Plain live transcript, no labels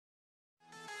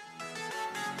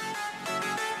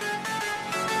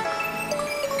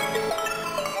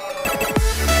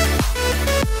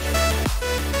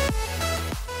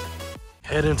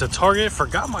heading to Target.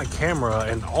 Forgot my camera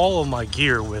and all of my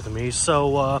gear with me,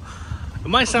 so it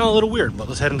might sound a little weird, but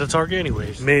let's head into Target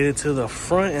anyways. Made it to the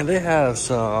front, and they have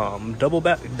some double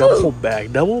pack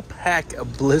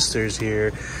blisters here.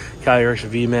 Kyurx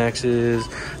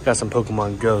VMAXs, got some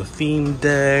Pokemon Go theme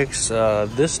decks.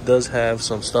 This does have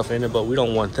some stuff in it, but we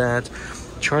don't want that.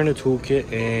 Trainer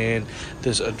toolkit, and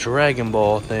this Dragon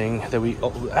Ball thing that we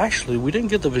actually we didn't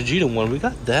get the Vegeta one. We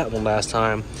got that one last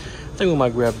time. I think we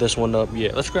might grab this one up.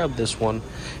 Yeah, let's grab this one,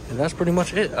 and that's pretty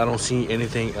much it. I don't see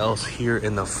anything else here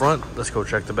in the front. Let's go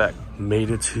check the back. Made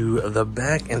it to the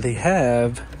back, and they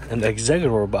have an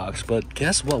Exeggutor box, but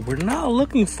guess what? We're not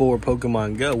looking for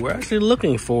Pokemon Go. We're actually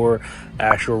looking for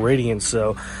Astral Radiance.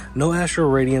 So no Astral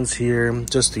Radiance here,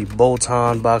 just the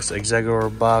Bolton box,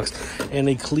 Exeggutor box, and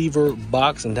a Cleaver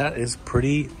box, and that is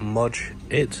pretty much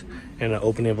it in the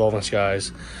opening Evolving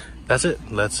Skies. That's it.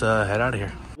 Let's head out of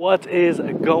here. What is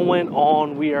going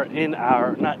on? We are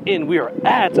we are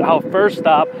at our first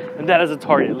stop, and that is a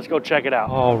Target. Let's go check it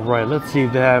out. All right, let's see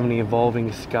if they have any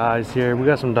Evolving Skies here. We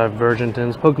got some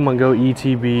Divergentins, Pokemon Go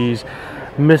ETBs,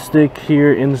 Mystic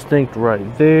here, Instinct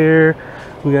right there.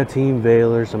 We got Team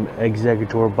Valor, some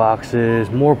Exeggutor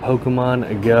boxes, more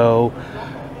Pokemon Go.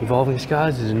 Evolving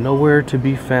Skies is nowhere to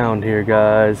be found here,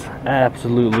 guys.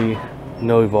 Absolutely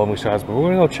no Evolving Skies, but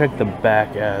we're gonna go check the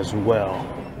back as well.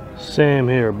 Same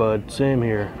here, bud, same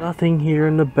here. Nothing here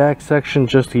in the back section,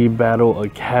 just the Battle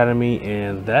Academy,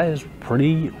 and that is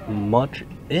pretty much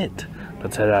it.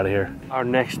 Let's head out of here. Our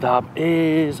next stop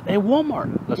is a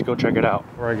Walmart. Let's go check it out.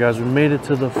 All right, guys, we made it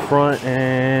to the front,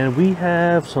 and we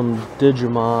have some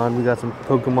Digimon. We got some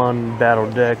Pokemon battle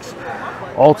decks,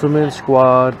 Ultimate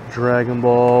Squad, Dragon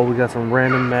Ball. We got some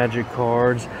random magic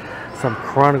cards, some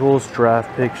Chronicles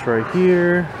draft picks right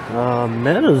here.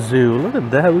 MetaZoo, look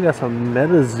at that. We got some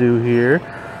MetaZoo here.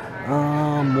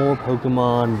 More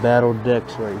Pokemon battle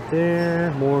decks right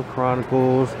there. More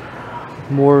Chronicles,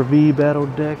 more V battle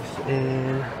decks,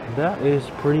 and that is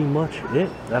pretty much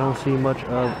it. I don't see much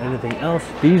of anything else.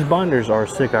 These binders are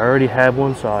sick. I already have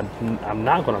one, so I'm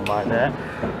not gonna buy that.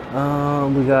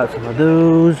 We got some of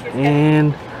those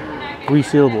and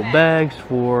resealable bags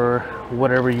for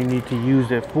whatever you need to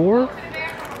use it for,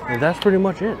 and that's pretty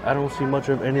much it. I don't see much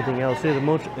of anything else here. The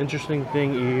most interesting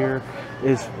thing here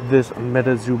is this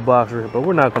MetaZoo box right here, but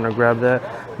we're not going to grab that.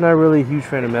 Not really a huge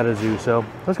fan of MetaZoo, so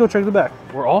let's go check the back.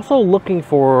 We're also looking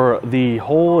for the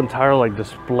whole entire like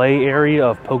display area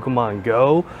of Pokemon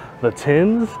Go, the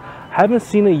tins. Haven't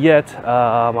seen it yet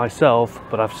myself,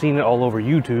 but I've seen it all over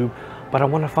YouTube, but I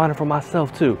want to find it for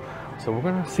myself too. So we're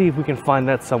gonna see if we can find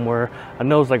that somewhere. I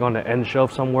know it's like on the end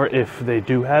shelf somewhere if they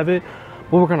do have it,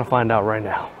 but we're gonna find out right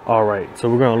now. All right, so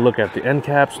we're gonna look at the end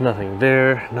caps. Nothing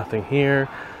there, nothing here,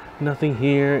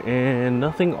 and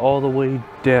nothing all the way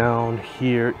down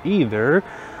here either.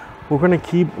 We're gonna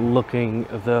keep looking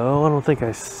though. I don't think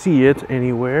I see it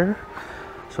anywhere.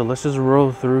 So let's just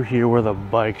roll through here where the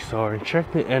bikes are and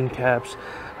check the end caps.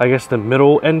 I guess the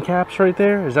middle end caps right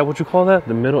there. Is that what you call that?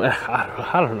 The middle,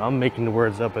 I don't know. I'm making the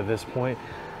words up at this point.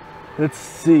 Let's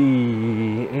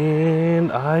see.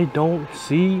 And I don't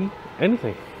see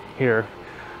anything here.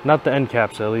 Not the end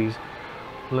caps at least.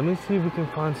 Let me see if we can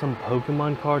find some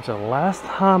Pokemon cards. The last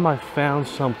time I found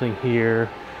something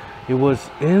here, it was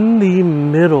in the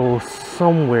middle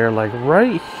somewhere, like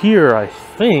right here, I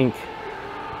think.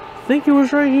 I think it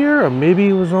was right here, or maybe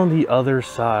it was on the other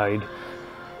side.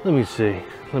 Let me see.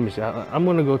 I'm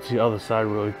gonna go to the other side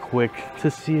really quick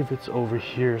to see if it's over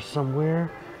here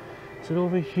somewhere. Is it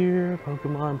over here?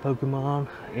 Pokemon,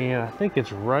 and I think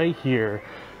it's right here.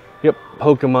 Yep,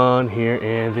 Pokemon here,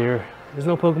 and there is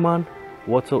no Pokemon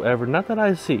whatsoever. Not that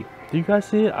I see. Do you guys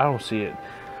see it? I don't see it.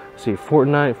 See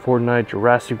Fortnite,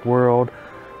 Jurassic World.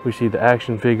 We see the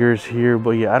action figures here,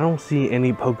 but yeah, I don't see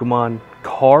any Pokemon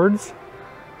cards.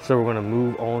 So we're gonna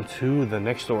move on to the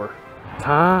next store.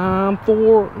 Time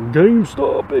for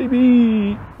GameStop,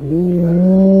 baby.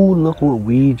 Ooh, look what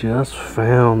we just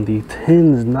found. The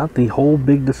tins, not the whole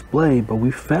big display, but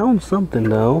we found something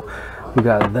though. We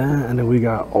got that, and then we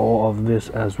got all of this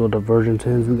as well, the version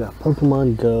tins. We got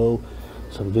Pokemon Go,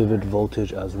 some Vivid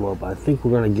Voltage as well, but I think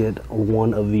we're gonna get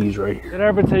one of these right here. Did I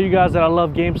ever tell you guys that I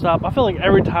love GameStop? I feel like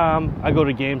every time I go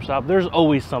to GameStop, there's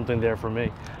always something there for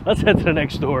me. Let's head to the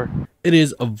next store. It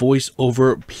is a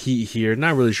voiceover Pete here.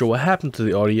 Not really sure what happened to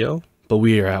the audio, but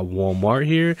we are at Walmart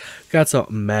here. Got some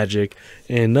magic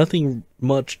and nothing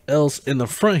much else in the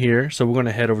front here. So we're going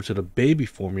to head over to the baby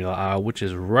formula aisle, which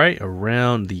is right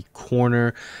around the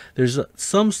corner. There's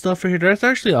some stuff in here. There's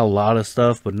actually a lot of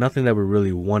stuff, but nothing that we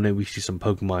really wanted. We see some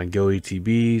Pokemon Go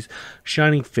ETBs,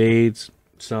 Shining Fades,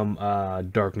 some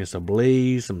Darkness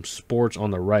Ablaze, some Sports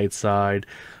on the right side,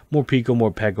 more Pico,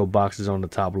 more Peko boxes on the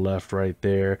top left right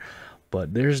there.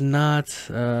 But there's not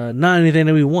anything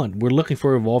that we want. We're looking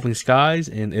for Evolving Skies,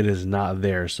 and it is not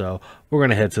there. So we're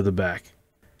going to head to the back.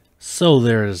 So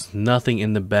there's nothing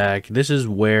in the back. This is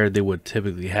where they would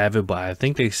typically have it, but I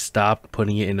think they stopped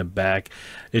putting it in the back.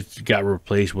 It got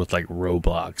replaced with like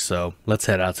Roblox. So let's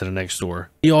head out to the next store.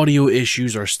 The audio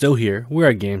issues are still here. We're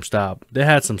at GameStop. They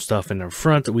had some stuff in the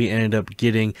front. We ended up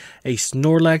getting a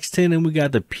Snorlax tin, and we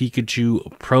got the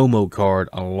Pikachu promo card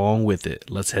along with it.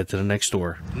 Let's head to the next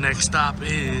store. Next stop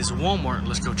is Walmart.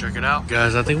 Let's go check it out.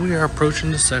 Guys, I think we are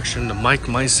approaching the section. The mic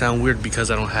might sound weird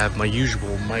because I don't have my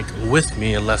usual mic with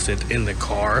me. I left it in the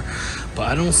car, but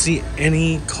I don't see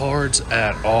any cards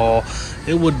at all.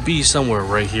 It would be somewhere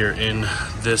right here in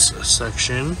this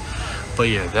section, but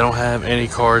yeah, they don't have any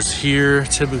cards here.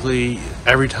 Typically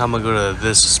every time I go to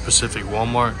this specific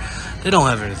Walmart, they don't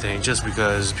have anything, just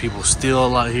because people steal a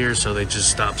lot here, so they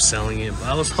just stopped selling it. But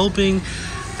I was hoping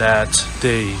that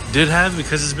they did have it,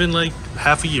 because it's been like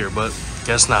half a year, but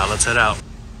guess not. Let's head out.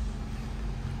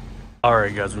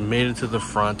 Alright guys, we made it to the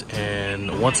front,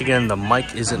 and once again the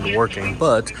mic isn't working,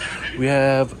 but we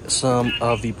have some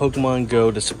of the Pokemon Go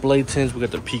display tins. We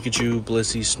got the Pikachu,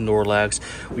 Blissey, Snorlax.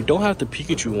 We don't have the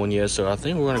Pikachu one yet, so I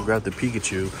think we're gonna grab the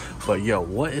Pikachu. But yo,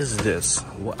 what is this?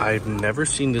 I've never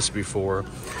seen this before.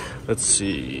 Let's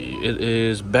see. It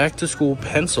is back to school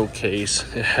pencil case.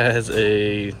 It has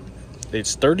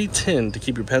it's 30 tin to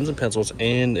keep your pens and pencils,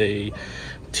 and a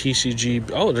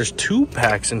TCG. Oh, there's 2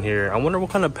 packs in here. I wonder what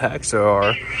kind of packs there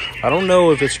are. I don't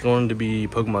know if it's going to be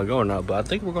Pokemon Go or not, but I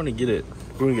think we're going to get it.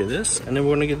 We're going to get this, and then we're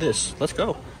going to get this. Let's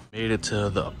go. Made it to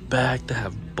the back. They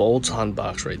have Bolton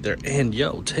box right there. And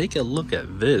yo, take a look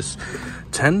at this.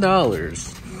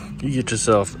 $10. You get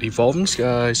yourself Evolving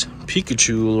Skies,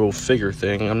 Pikachu little figure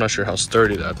thing. I'm not sure how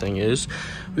sturdy that thing is.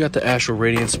 We got the Astral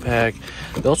Radiance pack.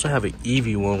 They also have an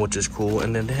Eevee one, which is cool.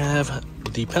 And then they have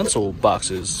the pencil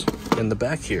boxes in the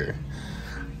back here.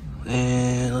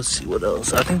 And let's see what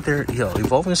else. I think they're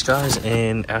Evolving Skies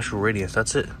and Astral Radiance.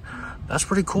 That's it. That's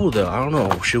pretty cool though. I don't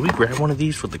know, should we grab one of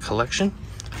these for the collection?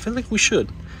 I feel like we should.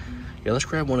 Yeah, let's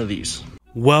grab one of these.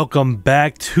 Welcome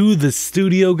back to the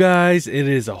studio, guys. It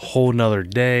is a whole nother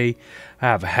day. I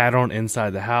have a hat on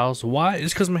inside the house. Why?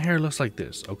 It's because my hair looks like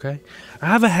this, okay? I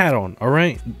have a hat on, all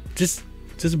right? Just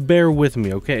bear with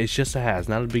me, okay? It's just a hat. It's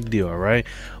not a big deal, all right?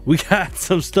 We got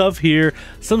some stuff here.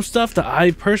 Some stuff that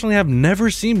I personally have never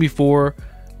seen before,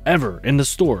 ever, in the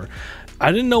store.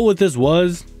 I didn't know what this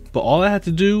was, but all I had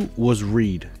to do was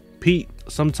read. Pete,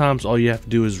 sometimes all you have to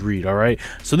do is read, all right?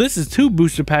 So this is 2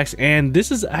 booster packs, and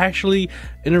this is actually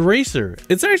an eraser.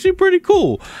 It's actually pretty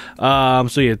cool.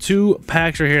 So yeah, 2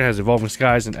 packs right here. It has Evolving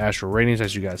Skies and Astral Radiance,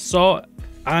 as you guys saw.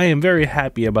 I am very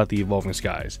happy about the Evolving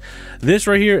Skies. This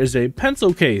right here is a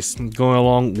pencil case going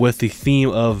along with the theme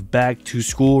of back to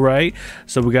school, right?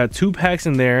 So we got 2 packs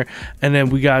in there, and then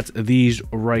we got these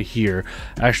right here.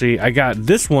 Actually, I got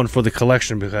this one for the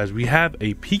collection because we have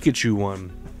a Pikachu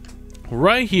one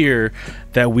right here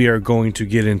that we are going to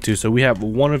get into. So we have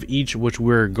one of each, which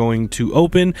we're going to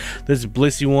open. This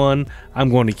Blissey one I'm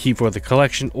going to keep for the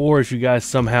collection, or if you guys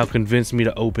somehow convince me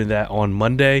to open that on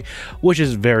Monday, which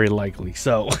is very likely.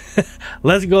 So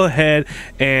let's go ahead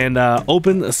and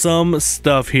open some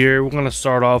stuff here. We're going to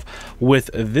start off with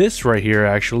this right here,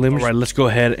 actually. All right, let's go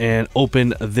ahead and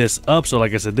open this up. So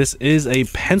like I said, this is a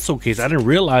pencil case. I didn't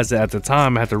realize that at the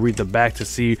time. I had to read the back to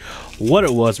see what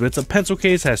it was, but it's a pencil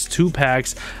case, has 2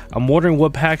 packs. I'm wondering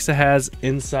what packs it has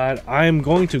inside. I am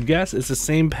going to guess it's the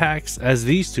same packs as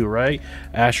these 2, right?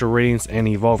 Astral Radiance and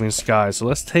Evolving Skies. So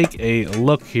let's take a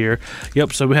look here.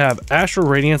 Yep, so we have Astral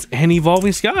Radiance and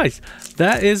Evolving Skies.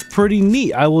 That is pretty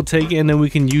neat. I will take it, and then we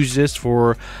can use this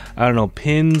for, I don't know,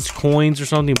 pins, coins, or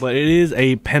something. But it is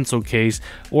a pencil case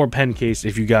or pen case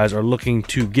if you guys are looking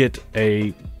to get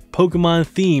a Pokemon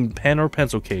themed pen or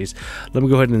pencil case. Let me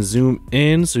go ahead and zoom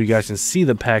in so you guys can see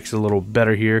the packs a little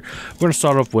better here. We're going to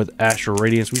start off with Astral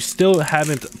Radiance. We still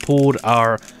haven't pulled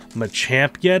our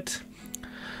Machamp yet.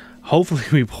 Hopefully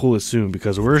we pull it soon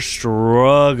because we're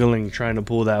struggling trying to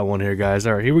pull that one here, guys.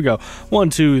 All right, here we go. 1,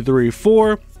 2, 3,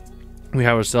 4. We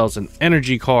have ourselves an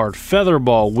energy card,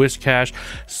 Featherball, Whiscash,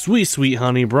 Sweet Sweet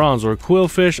Honey, Bronzor,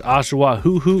 Quillfish, Oshawott,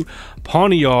 Hoo-Hoo,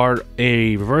 Pawniard,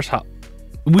 a reverse hop.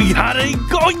 We got a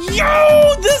go.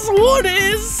 Yo, this one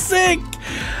is sick.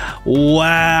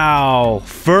 Wow.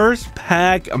 First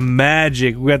pack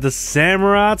magic. We got the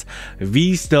Samurott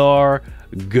V-Star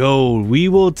Gold. We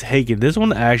will take it. This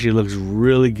one actually looks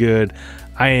really good.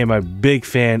 I am a big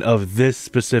fan of this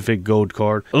specific gold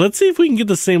card. Let's see if we can get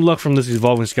the same luck from this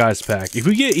Evolving Skies pack. If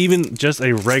we get even just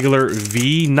a regular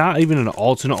V, not even an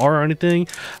alternate art or anything,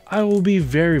 I will be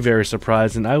very, very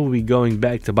surprised, and I will be going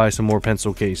back to buy some more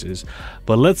pencil cases.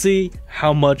 But let's see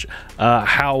how much,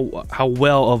 how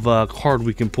well of a card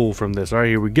we can pull from this. All right,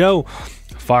 here we go.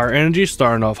 Fire Energy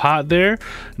starting off hot there,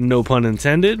 no pun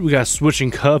intended. We got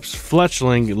Switching Cups,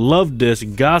 Fletchling, Love Disc,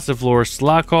 Gossifleur,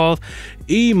 Slackoth,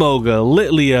 Emoga,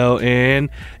 Litleo, and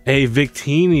a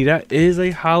Victini. That is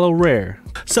a holo rare.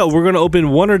 So we're going to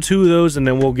open 1 or 2 of those, and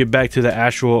then we'll get back to the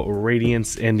actual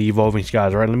Radiance and the Evolving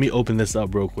Skies. All right, let me open this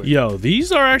up real quick. Yo,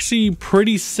 these are actually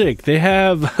pretty sick. They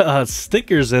have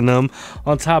stickers in them.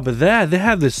 On top of that, they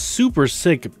have this super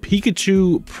sick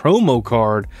Pikachu promo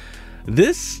card.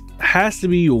 This has to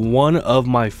be one of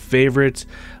my favorite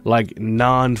like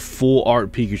non-full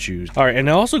art Pikachus. All right, and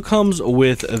it also comes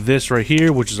with this right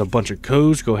here, which is a bunch of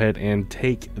codes. Go ahead and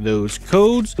take those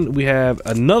codes. We have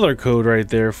another code right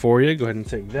there for you. Go ahead and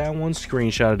take that one,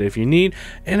 screenshot it if you need,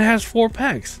 and it has 4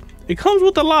 packs. It comes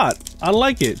with a lot. I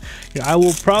like it. I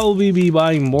will probably be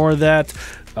buying more of that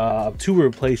to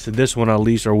replace this one at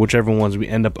least, or whichever ones we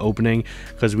end up opening,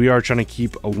 because we are trying to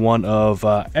keep one of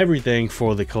everything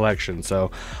for the collection.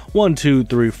 So 1, 2,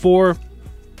 3, 4.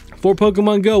 For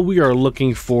Pokemon Go, we are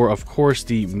looking for, of course,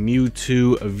 the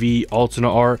Mewtwo V alternate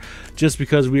art, just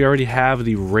because we already have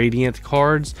the Radiant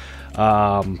cards.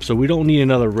 So we don't need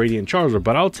another Radiant Charizard,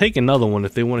 but I'll take another one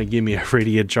if they want to give me a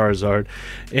Radiant Charizard.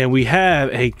 And we have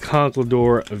a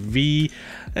Conkeldurr V.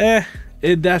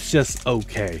 That's just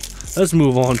okay. Let's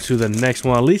move on to the next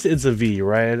one. At least it's a V,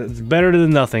 right? It's better than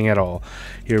nothing at all.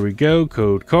 Here we go,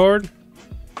 code card.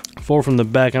 4 from the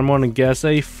back. I'm going to guess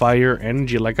a Fire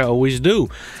Energy like I always do.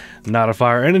 Not a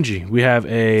Fire Energy. We have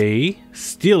a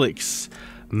Steelix,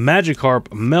 Magikarp,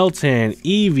 Meltan,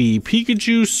 Eevee,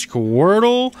 Pikachu,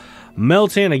 Squirtle,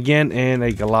 Meltan again, and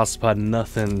a Golisopod.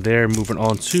 Nothing there. Moving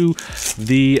on to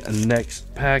the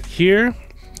next pack here.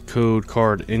 Code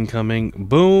card incoming.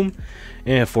 Boom.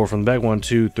 And 4 from the back. 1,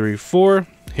 2, 3, 4.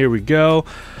 Here we go.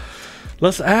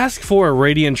 Let's ask for a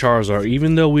Radiant Charizard.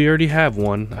 Even though we already have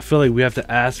one, I feel like we have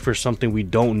to ask for something we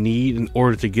don't need in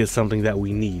order to get something that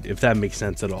we need, if that makes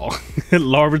sense at all.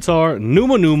 Larvitar,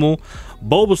 Numel,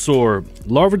 Bulbasaur,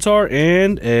 Larvitar,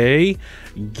 and a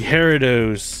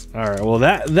Gyarados. All right, well,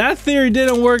 that theory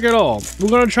didn't work at all. We're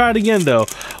going to try it again, though.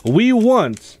 We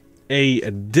want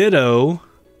a Ditto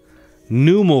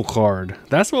Numel card.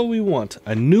 That's what we want.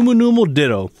 A Numel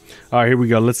Ditto. All right, here we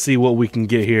go. Let's see what we can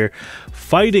get here.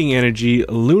 Fighting Energy,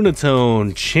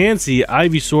 Lunatone, Chansey,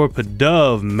 Ivysaur,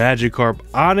 Pidove, Magikarp,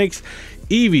 Onix,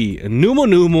 Eevee,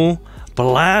 Numel,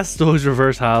 Blastoise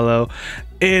Reverse Holo,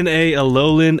 and a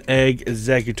Alolan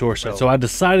Exeggutor. So I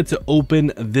decided to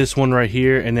open this one right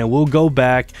here, and then we'll go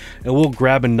back and we'll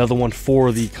grab another one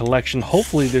for the collection.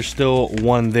 Hopefully there's still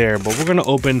one there, but we're gonna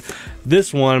open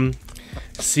this one,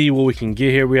 see what we can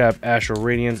get here. We have Astral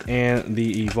Radiance and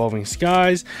the Evolving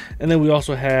Skies, and then we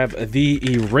also have the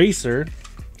Eraser.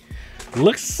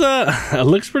 Looks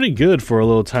pretty good for a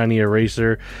little tiny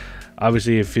eraser.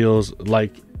 Obviously it feels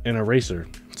like an eraser.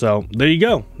 So there you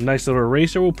go, nice little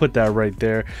eraser. We'll put that right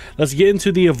there. Let's get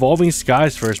into the Evolving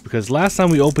Skies first, because last time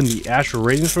we opened the Astral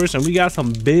Radiance first, and we got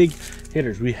some big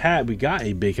hitters. We got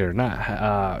a big hitter,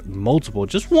 not multiple,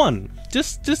 just one,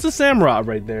 just a Samurott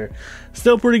right there.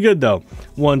 Still pretty good though.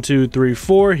 1, 2, 3,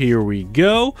 4. Here we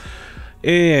go.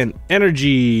 And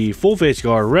Energy, Full Face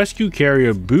Guard, Rescue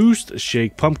Carrier, Boost,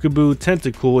 Shake, Pumpkaboo,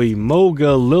 Tentacool,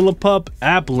 Emoga, Lillipup,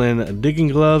 Applin, Digging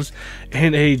Gloves,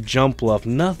 and a Jumpluff.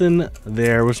 Nothing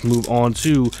there. Let's move on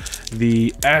to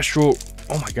the Astral.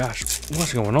 Oh my gosh,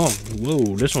 what's going on?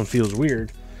 Whoa, this one feels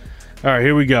weird. All right,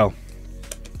 here we go.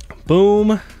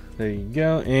 Boom. There you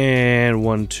go. And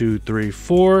 1, 2, 3,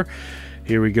 4.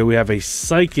 Here we go. We have a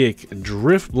Psychic,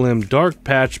 Drifblim, Dark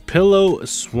Patch, Pillow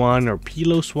Swine, or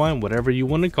Pilo Swine, whatever you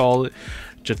want to call it,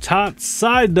 Chatot,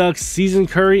 Psyduck, Seasoned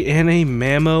Curry, and a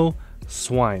Mammo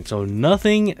Swine. So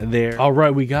nothing there. All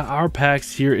right, we got our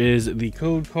packs. Here is the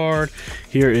code card.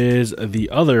 Here is the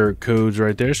other codes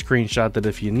right there. Screenshot that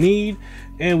if you need.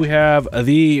 And we have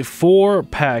the 4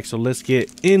 packs. So let's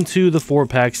get into the 4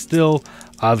 packs. Still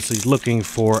obviously looking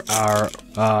for our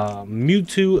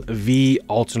Mewtwo V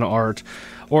alternate art,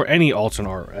 or any alternate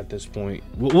art at this point.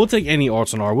 We'll take any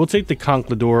alternate art. We'll take the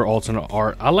Conkeldurr alternate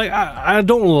art. I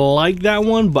don't like that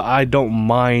one, but I don't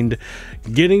mind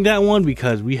getting that one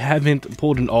because we haven't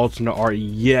pulled an alternate art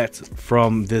yet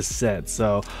from this set.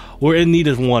 So we're in need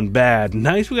of one bad.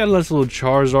 Nice, we got a nice little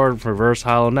Charizard Reverse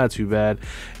Holo, not too bad.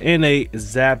 And a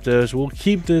Zapdos. We'll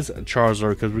keep this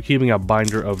Charizard because we're keeping a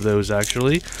binder of those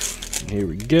actually. Here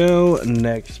we go.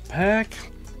 Next pack.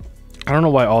 I don't know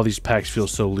why all these packs feel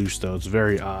so loose though. It's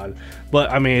very odd. But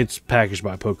I mean, it's packaged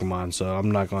by Pokemon, so I'm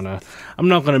not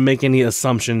gonna make any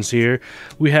assumptions here.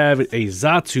 We have a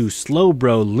Xatu,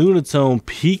 Slowbro, Lunatone,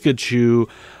 Pikachu,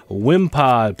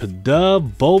 Wimpod,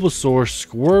 Pidove, Bulbasaur,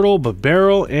 Squirtle,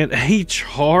 Babero, and a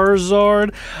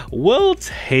Charizard. We'll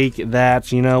take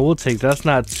that, you know, we'll take that's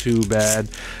not too bad.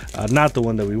 Not the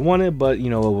one that we wanted, but you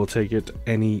know, we'll take it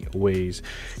anyways.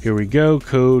 Here we go,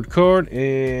 code card,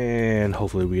 and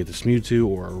hopefully we get this Mewtwo,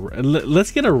 or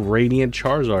let's get a Radiant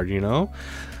Charizard, you know?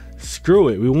 Screw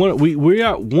it. We want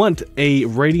a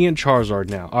Radiant Charizard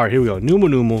now. All right, here we go.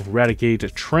 Numu,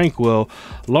 Raticate, Tranquil,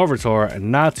 Larvitar,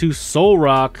 Natu,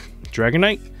 Solrock,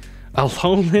 Dragonite,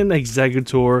 Alolan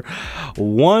Exeggutor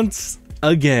once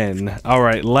again. All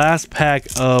right, last pack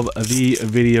of the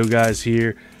video, guys.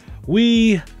 Here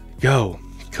we go.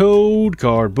 Code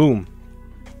card, boom.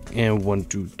 And 1,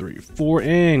 2, 3, 4,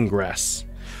 and grass.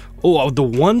 Oh, the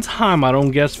one time I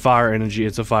don't guess fire energy,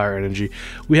 it's a fire energy.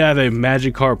 We have a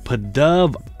Magikarp,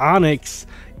 Pidove, Onix,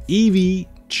 Eevee,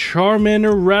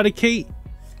 Charmander, Raticate,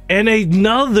 and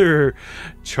another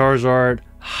Charizard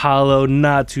Hollow.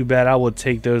 Not too bad. I will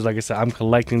take those. Like I said, I'm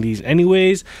collecting these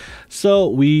anyways, so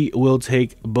we will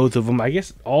take both of them. I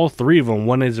guess all three of them.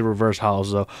 One is a reverse hollow.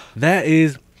 So that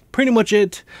is pretty much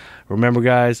it. Remember,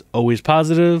 guys, always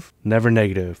positive, never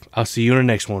negative. I'll see you in the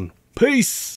next one. Peace.